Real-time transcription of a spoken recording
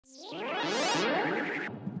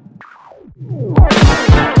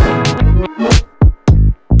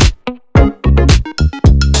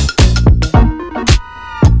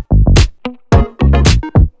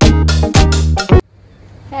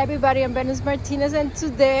everybody, I'm Venus Martinez, and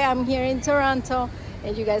today I'm here in Toronto,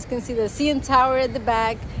 and you guys can see the CN Tower at the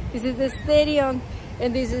back. This is the stadium,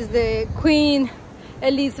 and this is the Queen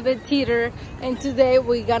Elizabeth Theater, and today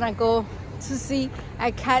we're gonna go to see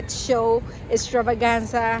a cat show,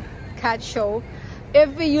 Estravaganza cat show.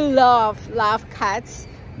 If you love cats,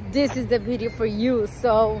 this is the video for you,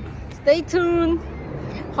 so stay tuned.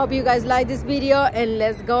 Hope you guys like this video, and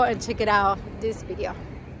let's go and check it out, this video.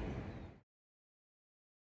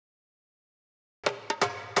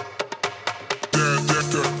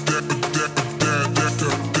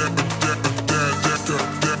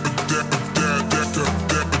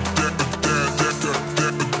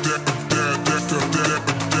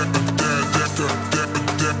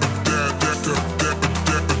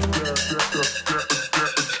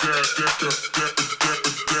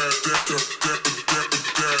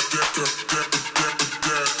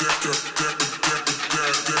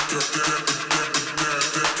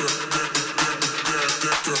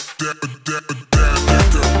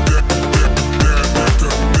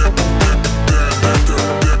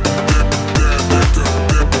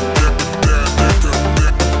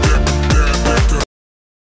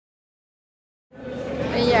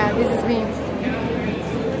 Yeah, this is me.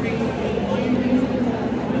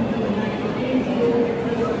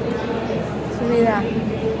 Mira.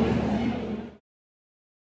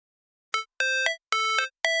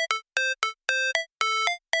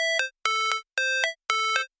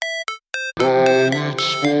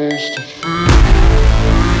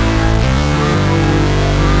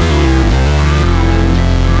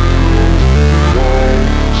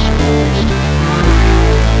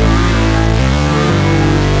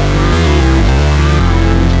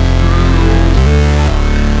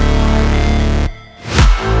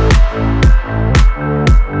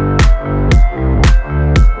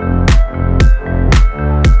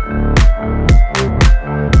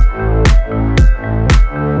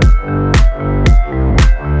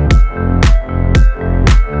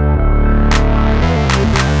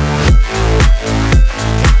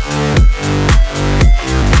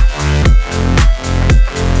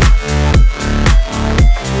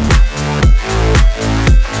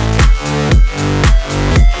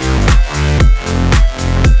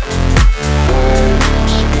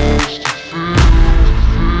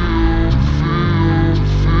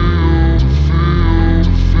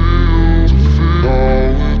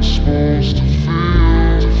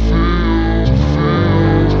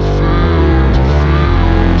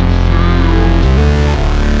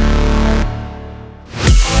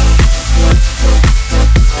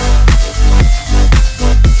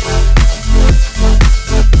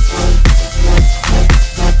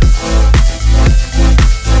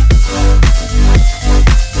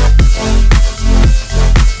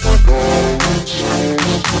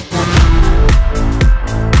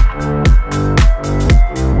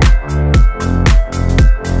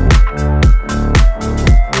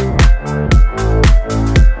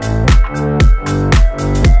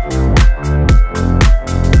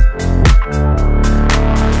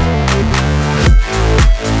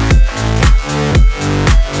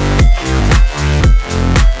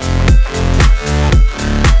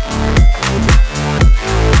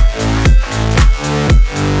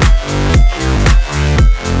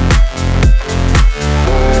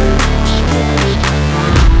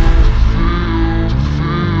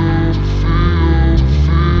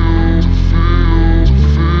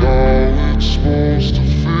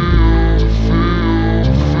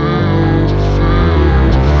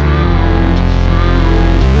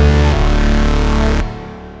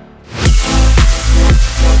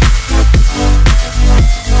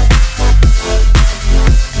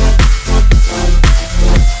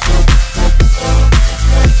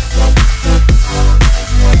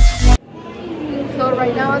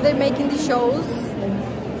 Right now they're making the shows,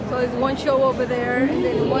 so it's one show over there, and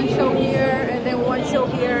then one show here, and then one show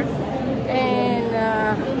here, and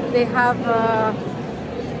they have a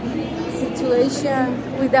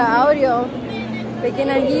situation with the audio they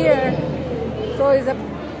cannot hear, so it's a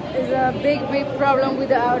big problem with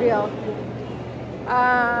the audio.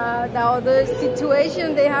 The other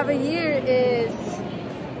situation they have here is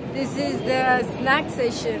this is the snack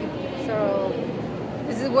session, so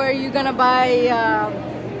this is where you're gonna buy,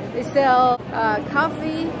 they sell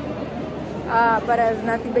coffee, but it's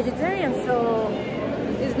nothing vegetarian, so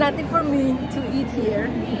it's nothing for me to eat here.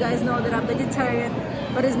 You guys know that I'm vegetarian,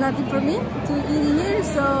 but it's nothing for me to eat here,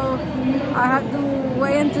 so I have to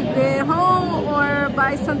wait until get home or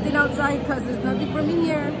buy something outside because there's nothing for me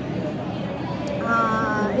here.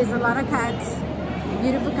 It's a lot of cats,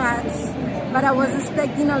 beautiful cats, but I was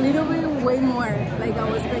expecting a little bit way more. Like I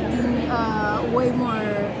was expecting way more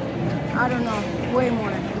I don't know, way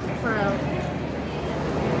more for real.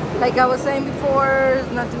 Like I was saying before,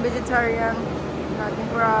 nothing vegetarian, nothing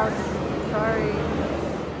gross. Sorry.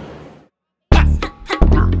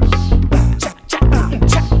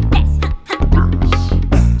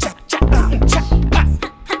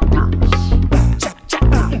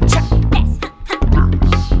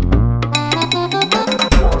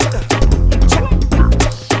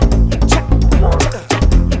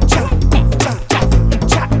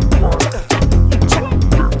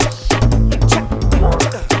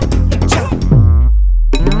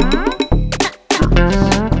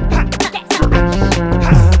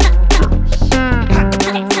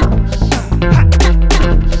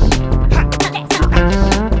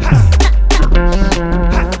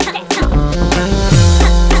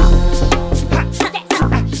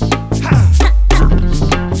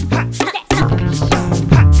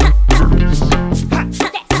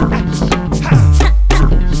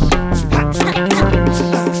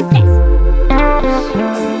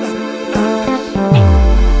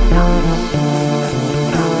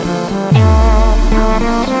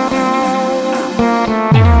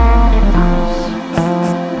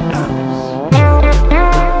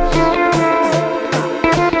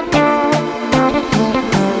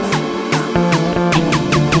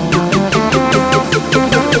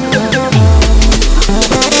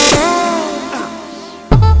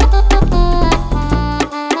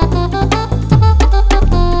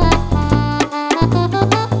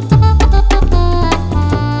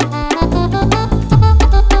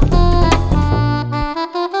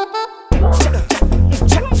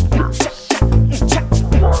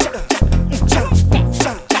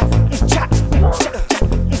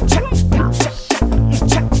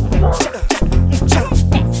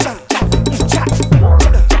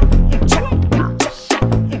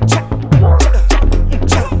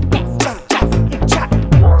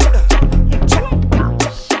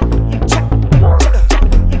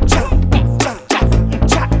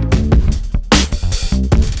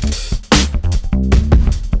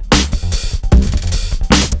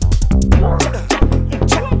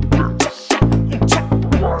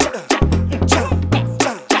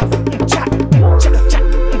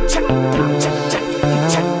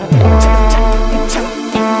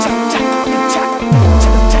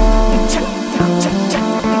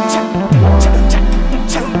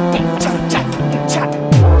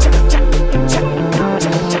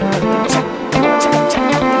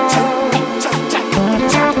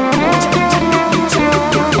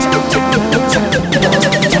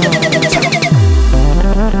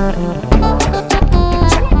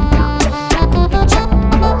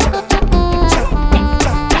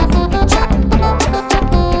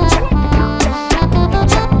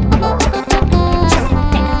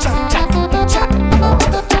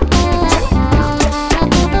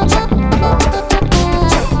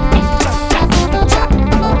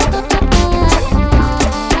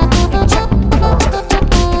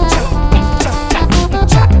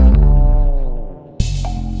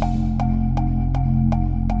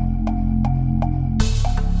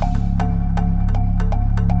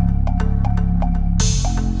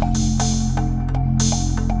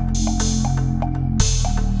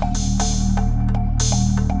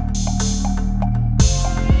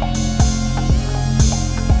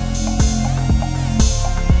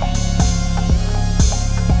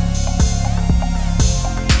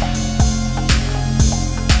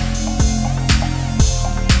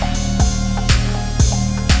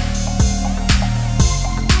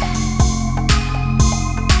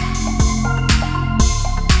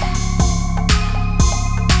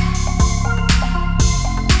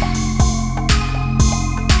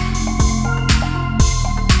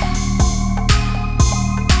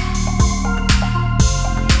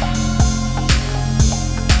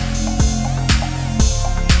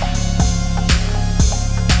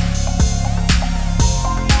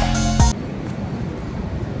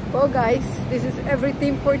 Well guys, this is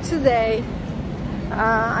everything for today.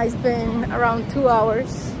 I spent around 2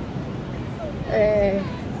 hours.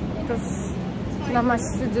 There's not much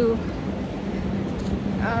to do.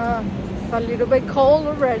 It's a little bit cold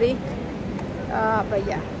already, but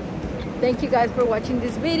yeah, thank you guys for watching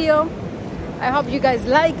this video. I hope you guys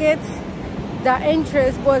like it. The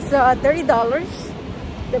entrance was $30.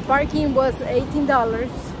 The parking was $18.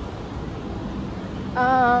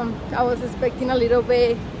 I was expecting a little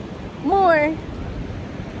bit more,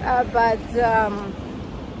 but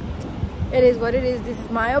it is what it is. This is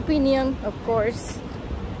my opinion, of course,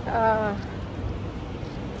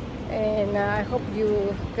 and I hope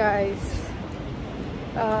you guys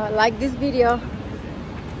like this video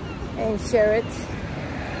and share it.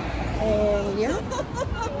 And yeah,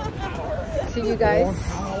 see you guys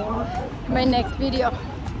in my next video.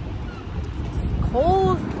 It's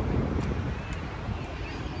cold,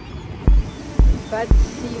 but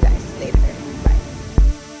see you guys later.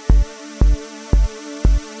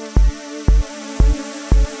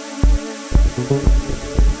 Bye.